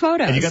and take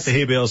photos. And you got the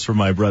hay bales for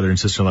my brother and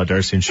sister-in-law,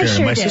 Darcy and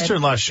Sharon. My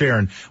sister-in-law,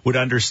 Sharon, would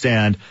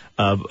understand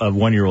a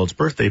 1-year-old's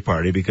birthday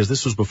party because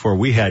this was before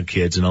we had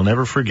kids, and I'll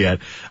never forget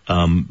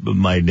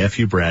my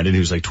nephew, Brandon,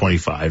 who's like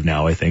 25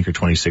 now, I think, or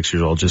 26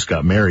 years old, just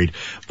got married.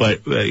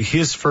 But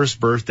his first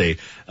birthday,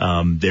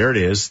 there it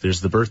is.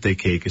 There's the birthday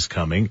cake is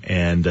coming,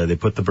 and they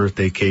put the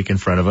birthday cake in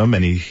front of him,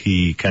 and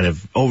he kind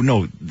of,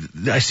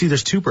 I see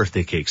there's 2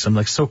 birthday cakes. I'm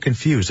like so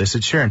confused. I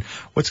said, Sharon,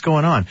 what's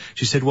going on?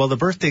 She said, well,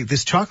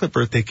 this chocolate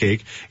birthday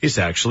cake is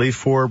actually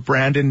for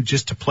Brandon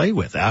just to play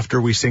with. After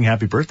we sing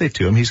happy birthday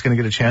to him, he's going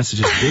to get a chance to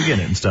just dig in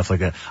it and stuff like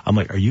that. I'm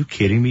like, are you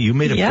kidding me? You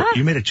made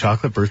a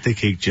chocolate birthday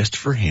cake just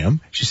for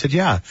him? She said,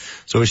 yeah.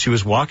 So as she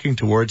was walking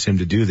towards him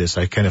to do this,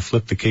 I kind of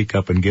flipped the cake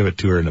up and give it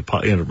to her in a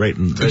pie, right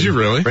in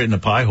the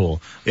pie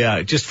hole.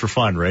 Yeah, just for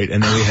fun, right?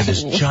 And then we had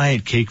this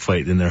giant cake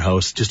fight in their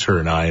house, just her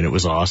and I, and it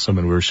was awesome.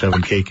 And we were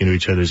shoving cake into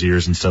each other's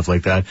ears and stuff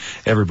like that.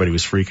 Everybody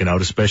was freaking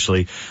out,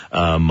 especially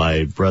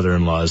my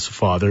brother-in-law's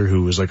father,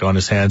 who was like on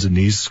his hands and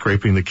knees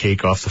scraping the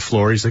cake off the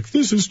floor. He's like,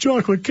 this is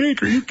chocolate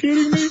cake. Are you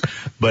kidding me?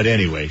 But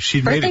anyway,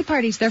 she made birthday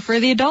parties. They're for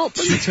the adults.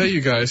 Let me tell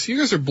you guys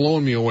are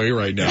blowing me away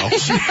right now.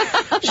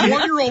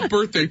 1-year-old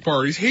birthday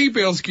parties, hay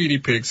bales, guinea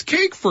pigs,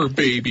 cake for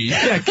baby.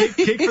 Yeah,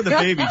 cake for the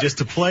baby just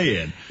to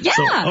play in. Yeah.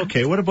 So,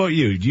 okay, what about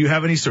you? Do you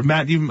have any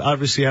Matt, you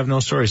obviously have no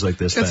stories like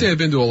this. I'd say I've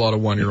been to a lot of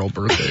 1-year-old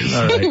birthdays.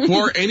 All right.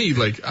 Or any,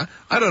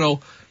 I don't know.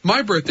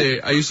 My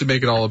birthday, I used to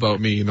make it all about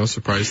me. No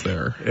surprise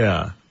there.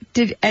 Yeah.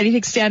 Did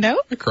anything stand out?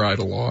 I cried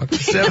a lot.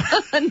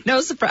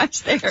 No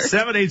surprise there.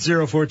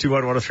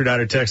 780-421-1039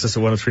 or text us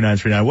at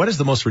 103939. What is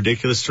the most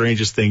ridiculous,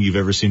 strangest thing you've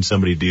ever seen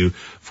somebody do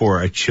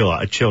for a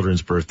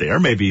children's birthday? Or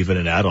maybe even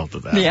an adult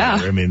of that. Yeah.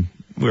 Matter. I mean,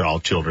 we're all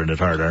children at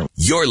heart, aren't we?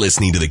 You're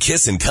listening to the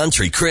Kissin'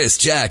 Country Chris,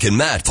 Jack, and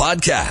Matt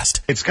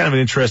podcast. It's kind of an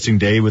interesting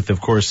day with, of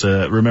course,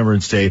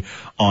 Remembrance Day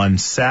on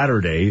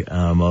Saturday.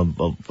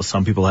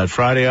 Some people had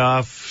Friday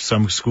off.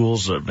 Some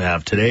schools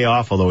have today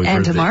off, although we've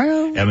heard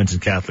tomorrow. that Edmonton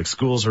Catholic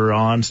schools are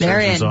on.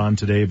 Sturgeon's on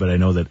today, but I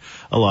know that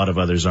a lot of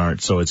others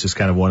aren't. So it's just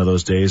kind of one of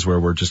those days where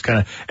we're just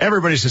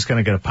everybody's just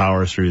going to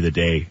power through the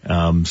day.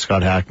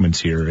 Scott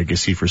Hackman's here, I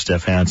guess, for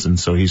Steph Hansen,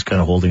 so he's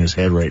kind of holding his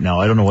head right now.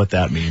 I don't know what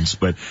that means,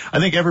 but I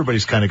think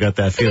everybody's kind of got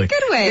that feeling. In a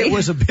good way. It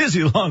was a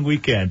busy, long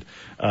weekend.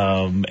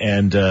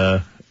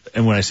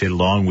 And when I say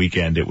long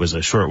weekend, it was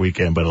a short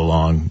weekend, but a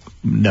long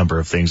number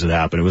of things that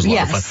happened. It was a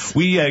lot of fun.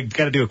 We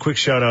got to do a quick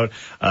shout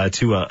out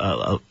to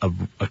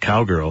a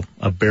cowgirl,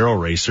 a barrel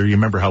racer. You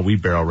remember how we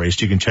barrel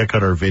raced? You can check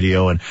out our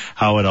video and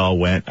how it all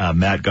went.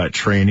 Matt got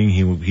training.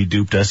 He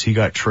duped us. He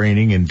got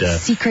training and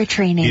secret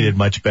training. He did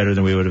much better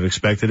than we would have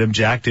expected him.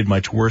 Jack did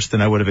much worse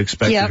than I would have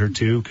expected her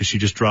to, because she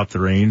just dropped the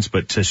reins,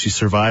 but she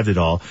survived it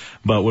all.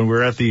 But when we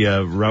were at the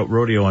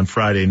rodeo on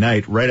Friday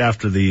night, right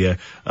after the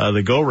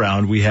go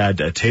round, we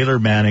had Taylor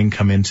Manning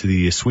come into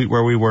the suite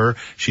where we were.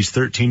 She's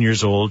 13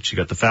 years old. She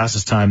got the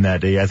fastest time that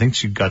day. I think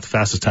she got the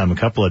fastest time a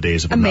couple of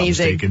days, if I'm not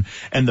mistaken.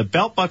 And the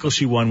belt buckle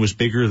she won was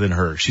bigger than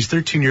her. She's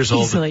 13 years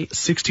old,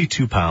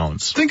 62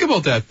 pounds. Think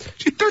about that.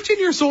 She's 13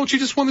 years old. She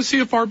just won the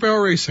CFR barrel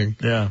racing.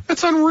 Yeah.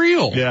 That's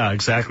unreal. Yeah,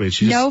 exactly.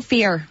 She no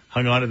fear.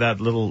 Hung on to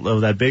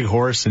that big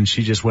horse, and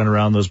she just went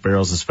around those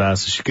barrels as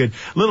fast as she could.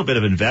 A little bit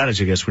of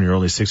advantage, I guess, when you're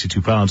only 62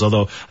 pounds,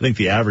 although I think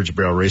the average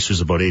barrel racer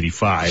is about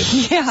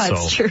 85. Yeah,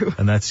 it's true.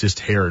 And that's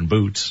just hair and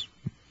boots.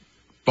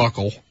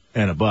 Buckle.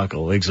 And a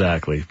buckle,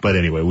 exactly. But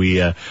anyway, we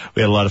had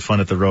a lot of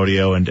fun at the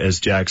rodeo, and as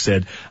Jack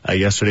said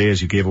yesterday,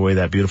 as you gave away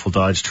that beautiful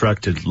Dodge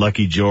truck to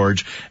Lucky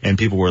George, and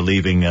people were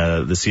leaving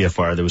the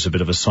CFR, there was a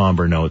bit of a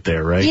somber note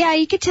there, right? Yeah,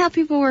 you could tell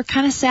people were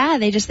kind of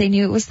sad. They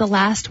knew it was the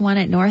last one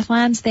at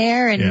Northlands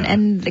there,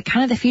 and the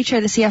kind of the future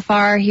of the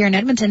CFR here in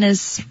Edmonton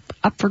is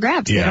up for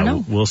grabs. Yeah, I don't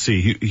know. We'll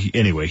see.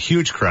 Anyway,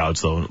 huge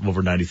crowds though,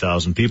 over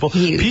 90,000 people.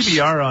 Huge.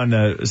 PBR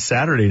on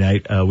Saturday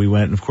night, we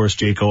went, and of course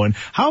Jake Owen.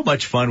 How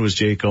much fun was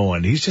Jake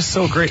Owen? He's just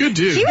so great. Good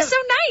dude. He was so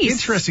nice.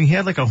 Interesting. He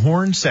had like a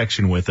horn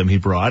section with him. He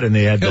brought, and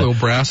they had a little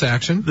brass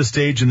action. The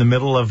stage in the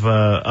middle of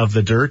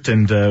the dirt,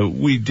 and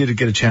we did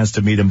get a chance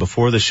to meet him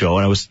before the show.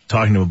 And I was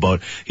talking to him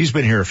about. He's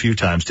been here a few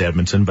times to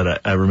Edmonton,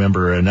 but I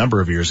remember a number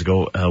of years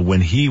ago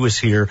when he was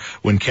here,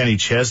 when Kenny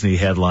Chesney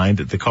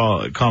headlined at the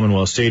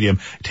Commonwealth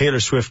Stadium. Taylor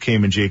Swift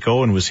came and Jake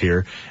Owen was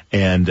here,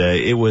 and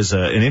it was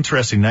an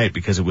interesting night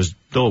because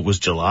though it was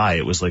July,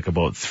 it was like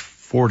about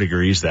 4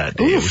 degrees that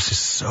day. Oof. It was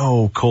just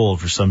so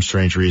cold for some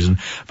strange reason.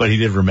 But he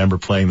did remember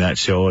playing that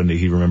show, and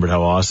he remembered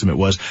how awesome it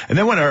was. And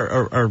then when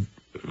our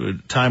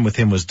time with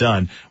him was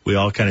done, we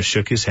all kind of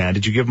shook his hand.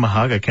 Did you give him a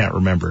hug? I can't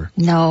remember.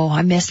 No,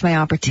 I missed my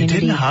opportunity.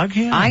 You didn't hug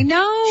him? I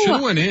know. Should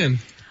have went in.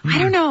 I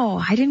don't know.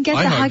 I didn't get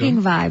the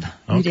hugging vibe.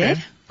 Okay. You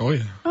did? Oh,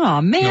 yeah.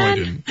 Oh, man. No, I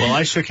didn't. Well,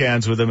 I shook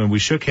hands with him, and we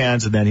shook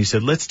hands, and then he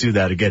said, let's do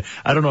that again.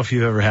 I don't know if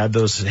you've ever had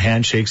those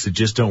handshakes that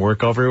just don't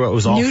work out very well. It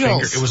was all Noodles.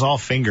 finger. It was all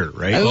finger,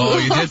 right? Oh,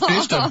 you dead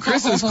fished him.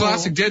 Chris's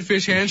classic dead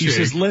fish handshake. He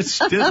says, let's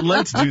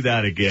do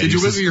that again. Did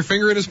you wiggle your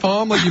finger in his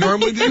palm like you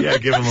normally do? Yeah,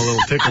 give him a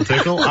little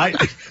tickle.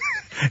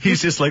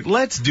 He's just like,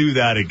 let's do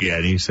that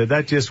again. He said,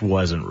 that just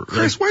wasn't right.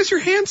 Chris, why is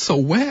your hand so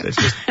wet?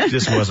 It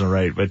just wasn't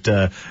right. But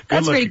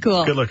that's pretty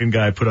cool. Good looking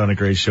guy, put on a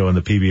great show, and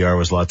the PBR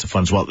was lots of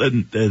fun as well.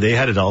 And they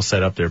had it all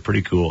set up there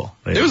pretty cool.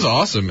 It was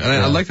awesome. And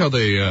I liked how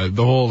they,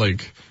 the whole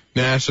like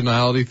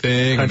nationality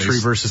thing. Country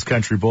versus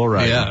country bull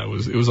riding. Yeah,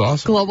 it was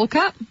awesome. Global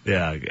Cup.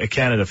 Yeah,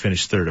 Canada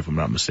finished third, if I'm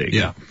not mistaken.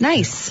 Yeah.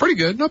 Nice. Pretty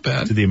good, not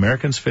bad. Did the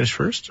Americans finish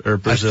first, or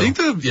Brazil? I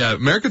think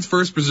Americans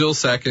first, Brazil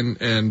second,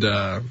 and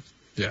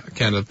Yeah,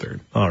 Canada third.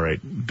 All right.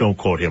 Don't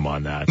quote him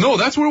on that. No,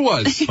 that's what it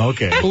was.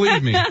 Okay.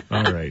 Believe me.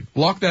 All right.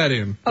 Lock that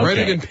in. Okay. Write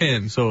it in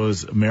pen. So it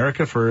was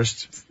America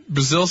first,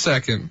 Brazil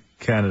second.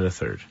 Canada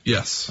third.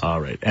 Yes. All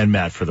right. And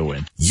Matt for the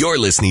win. You're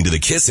listening to the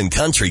Kissin'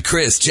 Country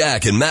Chris,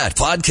 Jack, and Matt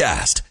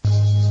podcast.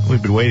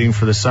 We've been waiting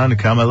for the sun to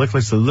come. It looks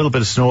like it's a little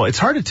bit of snow. It's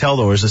hard to tell,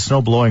 though. Is the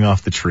snow blowing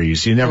off the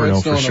trees? You never know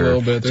It's for snowing sure. a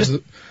little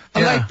bit. I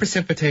Yeah. like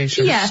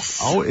precipitation. Yes.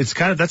 Oh, it's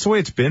kind of, that's the way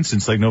it's been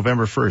since like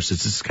November 1st.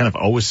 It's just kind of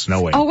always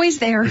snowing. Always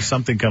there. There's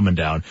something coming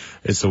down.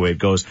 It's the way it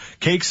goes.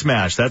 Cake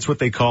smash. That's what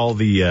they call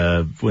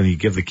the, when you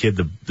give the kid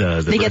the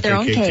They get their birthday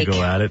own cake to cake.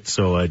 go at it.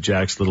 So,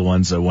 Jack's little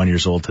one's 1 year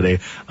old today.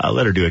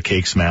 Let her do a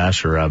cake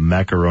smash or a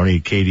macaroni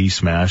KD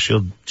smash.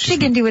 She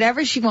can do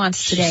whatever she wants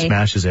She today.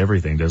 smashes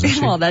everything, doesn't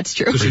she? Well, that's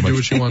true. Does she do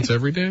what she wants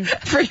every day?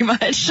 Pretty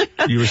much.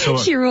 You were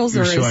She rules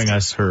you were the showing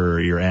roost. us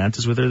your aunt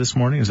is with her this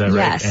morning, is that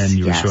Yes, right? And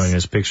you were yes. showing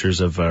us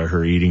pictures of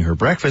her eating her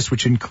breakfast,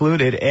 which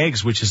included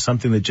eggs, which is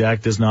something that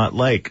Jack does not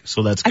like.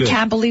 So that's I good.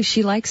 can't believe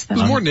she likes them.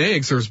 There's more than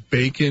eggs. There's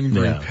bacon,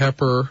 green Yeah.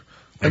 pepper.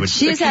 Like,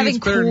 She is the having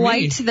kid's better than me.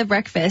 quite the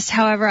breakfast.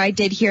 However, I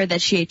did hear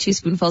that she ate 2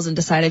 spoonfuls and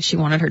decided she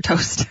wanted her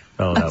toast.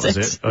 Oh, that That's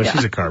was it? Oh, Yeah.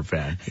 she's a carb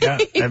fan. Yeah,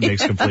 that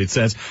makes complete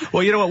sense.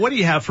 Well, you know what? What do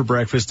you have for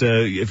breakfast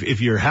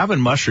if you're having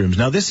mushrooms?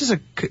 Now, this is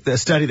a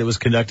study that was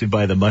conducted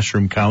by the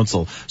Mushroom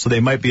Council, so they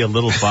might be a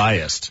little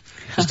biased,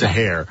 just a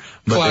hair.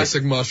 But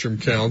Classic mushroom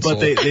council. But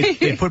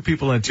they put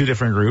people in 2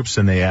 different groups,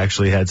 and they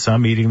actually had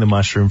some eating the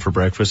mushroom for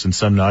breakfast and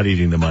some not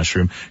eating the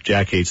mushroom.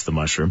 Jack hates the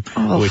mushroom,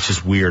 which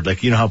is weird.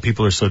 Like, you know how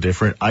people are so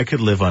different? I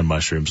could live on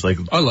mushrooms. Like,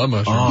 I love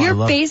mushrooms. Oh, I You're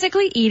love-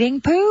 basically eating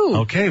poo.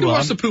 okay, Who well,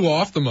 wants to poo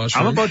off the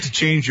mushroom? I'm about to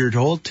change your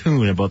whole tune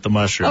about the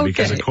mushroom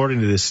because Okay.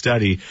 according to this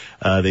study,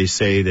 they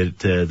say that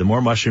the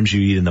more mushrooms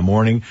you eat in the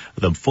morning,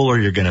 the fuller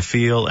you're going to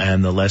feel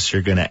and the less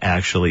you're going to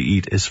actually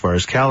eat as far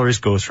as calories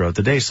go throughout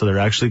the day. So they're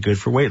actually good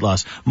for weight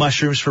loss.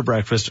 Mushrooms for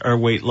breakfast are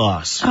weight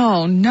loss.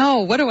 Oh,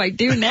 no. What do I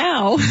do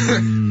now?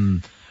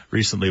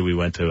 Recently, we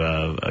went to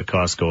a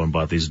Costco and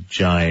bought these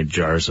giant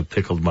jars of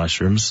pickled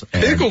mushrooms.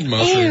 And, Pickled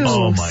mushrooms.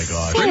 Oh, my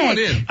gosh. Bring one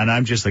Sick. in. And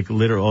I'm just like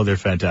they're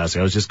fantastic.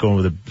 I was just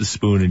going with the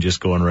spoon and just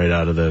going right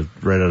out of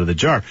the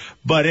jar.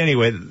 But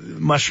anyway,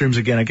 mushrooms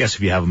again, I guess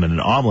if you have them in an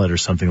omelet or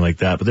something like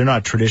that, but they're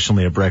not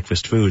traditionally a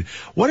breakfast food.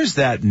 What is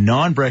that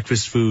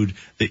non-breakfast food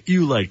that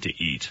you like to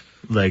eat?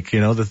 Like, you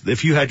know,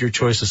 if you had your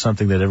choice of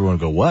something that everyone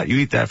would go, what? You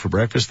eat that for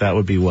breakfast? That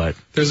would be what?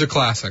 There's a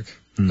classic.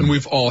 And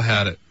we've all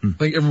had it.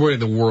 Like everybody in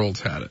the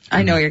world's had it.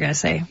 I know what you're going to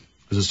say.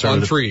 Does it start On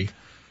with 3.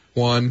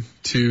 1,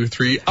 2,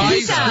 3.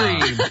 Ice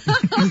cream.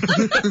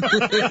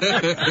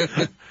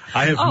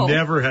 I have Oh.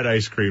 never had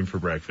ice cream for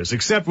breakfast,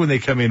 except when they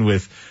come in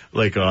with,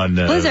 like, on...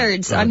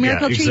 Blizzards on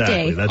Miracle Treat exactly.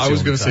 Day. That's I the was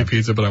only going to say time.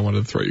 pizza, but I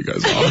wanted to throw you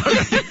guys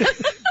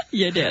off.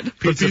 You did. But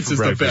Pizza for pizza's the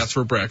breakfast. best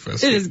for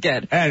breakfast. It is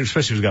good. And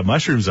especially if it's got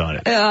mushrooms on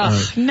it.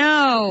 Ugh,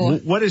 no.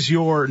 What is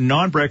your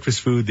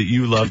non-breakfast food that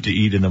you love to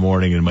eat in the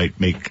morning and might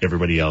make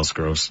everybody else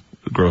gross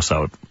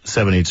out?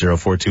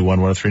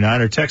 780-421-1039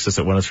 or text us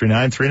at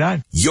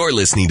 103939. You're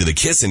listening to the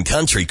Kissin'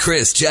 Country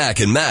Chris,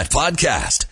 Jack, and Matt podcast.